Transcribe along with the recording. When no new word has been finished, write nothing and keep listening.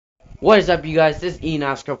What is up, you guys? This is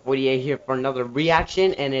NASCAR 48 here for another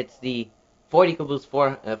reaction, and it's the 40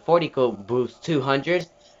 Ecoboost 200.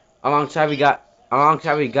 Alongside we got.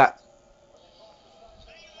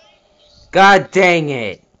 God dang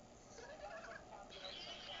it!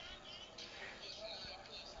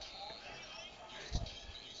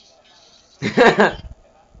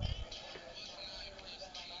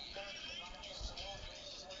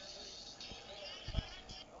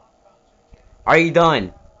 Are you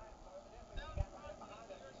done?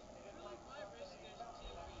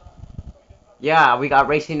 Yeah, we got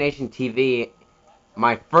Racing Nation TV,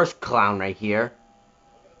 my first clown right here,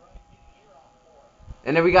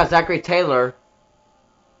 and then we got Zachary Taylor.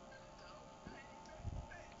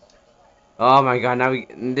 Oh my God! Now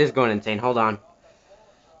this is going insane. Hold on.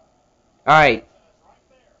 All right.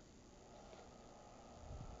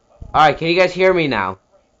 Can you guys hear me now?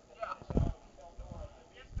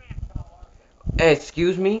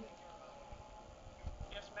 Excuse me?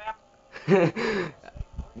 Yes, ma'am.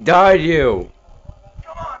 Died you?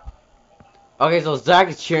 Come on. Okay, so Zach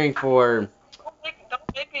is cheering for. Don't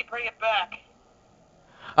make me bring it back.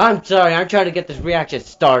 I'm sorry, I'm trying to get this reaction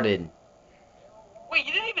started. Wait,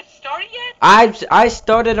 you didn't even start it yet? I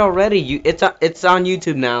started already. It's on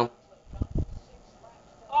YouTube now.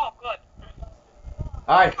 Oh, good.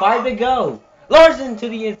 All right, 5 to go. Larson to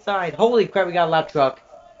the inside. Holy crap, we got a lap truck.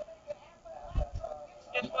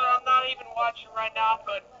 Guess what? I'm not even watching right now. I'm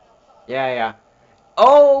good. Yeah.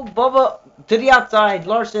 Oh, Bubba to the outside.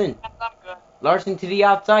 Larson. I'm good. Larson to the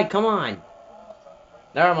outside. Come on.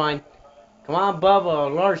 Never mind. Come on, Bubba.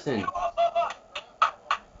 Larson.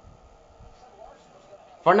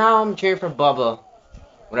 For now, I'm cheering for Bubba.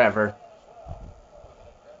 Whatever.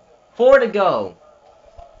 4 to go.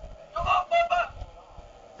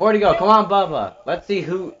 4 to go. Come on, Bubba. Let's see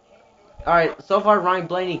who. Alright, so far Ryan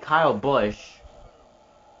Blaney, Kyle Busch.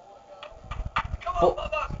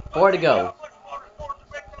 4 to go.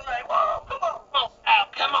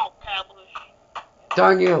 Come on, Cowboys.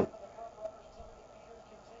 Darn you.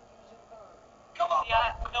 See, I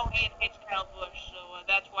don't hate Cowboys, so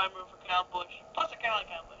that's why I'm rooting for Cowboys. Plus, I kind of like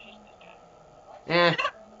Cowboys. He's this guy.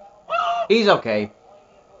 He's okay.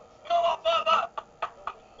 Come on,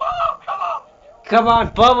 Bubba. Come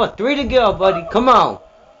on, Bubba. 3 to go, buddy. Come on.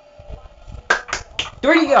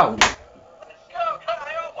 3 to go.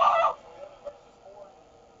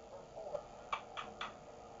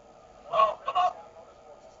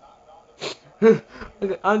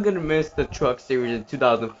 I'm gonna miss the truck series in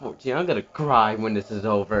 2014. I'm gonna cry when this is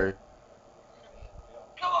over.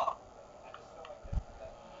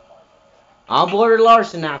 On board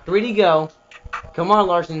Larson now. 3 to go. Come on,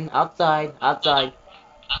 Larson. Outside. Yeah,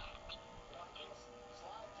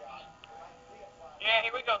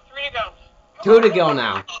 here we go. 3 to go. 2 to go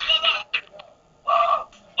now.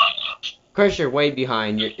 Chris, you're way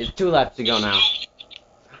behind. It's 2 laps to go now.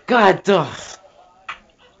 God, duh.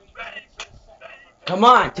 Come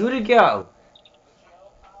on, 2 to go.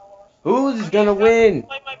 Who's gonna win?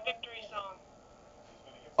 Play my victory song.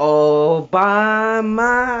 All by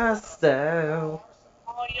myself.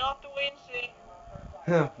 Oh, you'll have to wait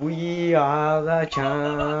and see. We are the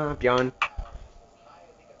champion.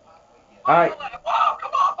 Alright.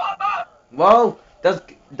 Whoa,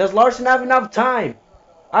 does Larson have enough time?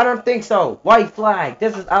 I don't think so. White flag.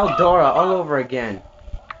 This is Aldora all over again.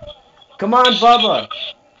 Come on, Bubba.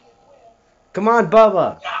 Come on,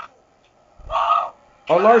 Bubba.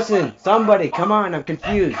 Oh, Larson, somebody, come on, I'm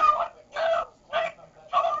confused.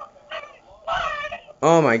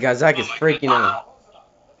 Oh my God, Zach is freaking out.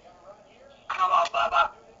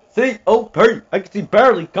 See? Oh, Perry, I can see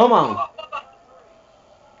barely. Come on.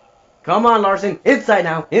 Come on, Larson. Inside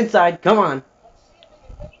now. Inside. Come on.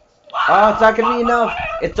 Oh, it's not going to be enough.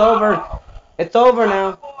 It's over. It's over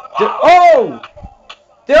now. Oh!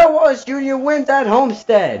 There was Junior wins at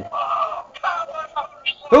Homestead.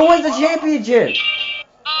 Who wins the championship?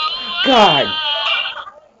 God.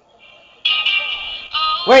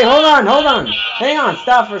 Wait, hold on. Hang on.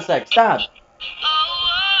 Stop for a sec. Stop.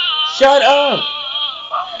 Shut up.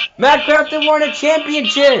 Matt Crafton won a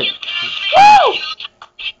championship. Woo!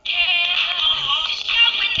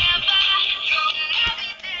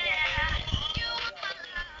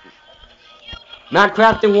 Matt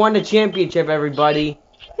Crafton won the championship, everybody.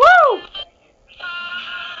 Woo!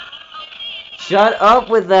 Shut up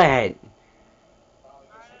with that.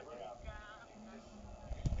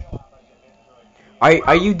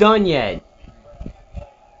 Are you done yet?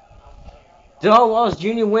 Dale Walsh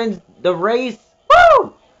Jr. wins the race.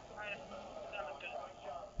 Woo!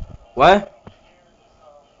 What?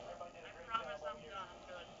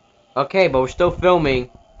 Okay, but we're still filming.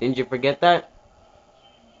 Didn't you forget that?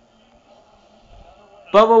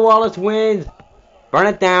 Bubba Wallace wins. Burn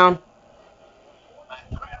it down.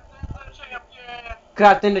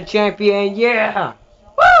 Crafton the champion. Yeah.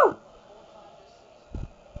 Woo.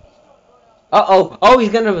 Uh-oh. Oh,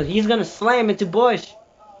 he's gonna slam into Bush.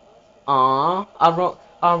 Aw,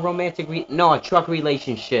 a romantic no, a truck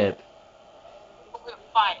relationship.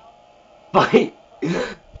 Fight. Fight.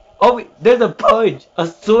 Oh, there's a punch, a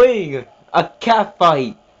swing, a cat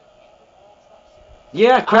fight.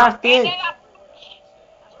 Yeah, Crafton. As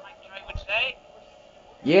Mike Dre would say.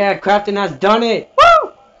 Yeah, Crafton has done it.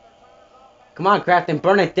 Woo! Come on, Crafton,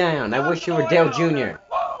 burn it down. I wish you were Dale Jr.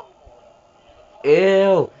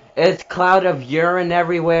 Ew, it's cloud of urine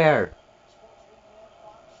everywhere.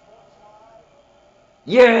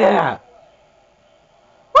 Yeah!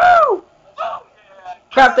 Woo!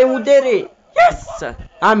 Crafton did it! Yes!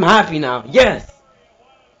 I'm happy now. Yes!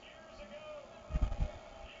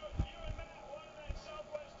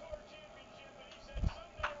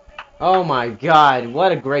 Oh my god,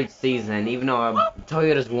 what a great season, even though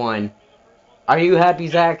Toyota's won. Are you happy,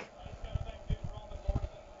 Zach?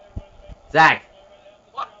 Zach,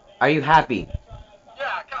 are you happy?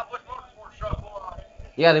 Yeah, Cowboys Motorsports Show.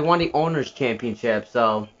 Yeah, they won the Owners' Championship,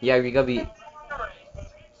 so yeah, you're gonna be...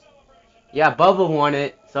 Yeah, Bubba won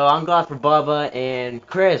it, so I'm glad for Bubba. And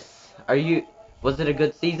Chris, was it a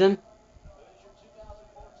good season?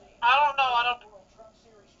 I don't know. I don't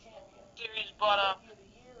series, but I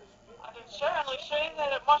can certainly say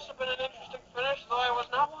that it must have been an interesting finish, though I was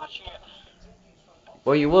not watching it.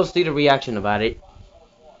 Well, you will see the reaction about it.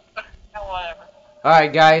 Whatever.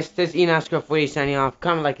 Alright guys, this is eNASCAR48 signing off.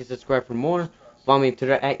 Comment, like, and subscribe for more. Follow me on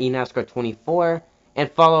Twitter at eNASCAR24. And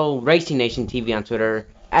follow Racing Nation TV on Twitter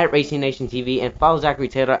at Racing Nation TV. And follow Zachary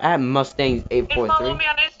Taylor at Mustangs843. And follow me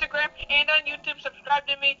on Instagram and on YouTube. Subscribe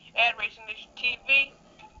to me at Racing Nation TV.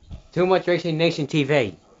 Too much Racing Nation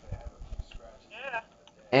TV. Yeah.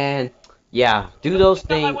 And, yeah, do those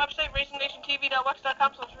things. My website,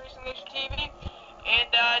 RacingNationTV.wix.com/RacingNationTV.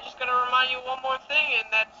 And just gonna remind you one more thing, and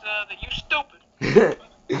that's that you're stupid.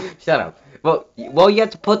 Shut up. Well, you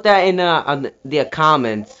have to put that in on the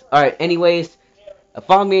comments. Alright, anyways,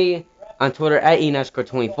 follow me on Twitter at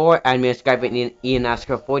eNASCAR24, add me on Skype at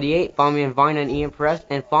eNASCAR48, follow me on Vine at Ian Perez,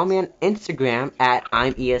 and follow me on Instagram at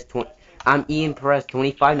I'm Ian Perez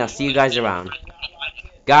 25. Now see you guys around.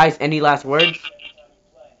 Guys, any last words?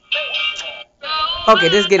 Okay,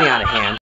 this is getting out of hand.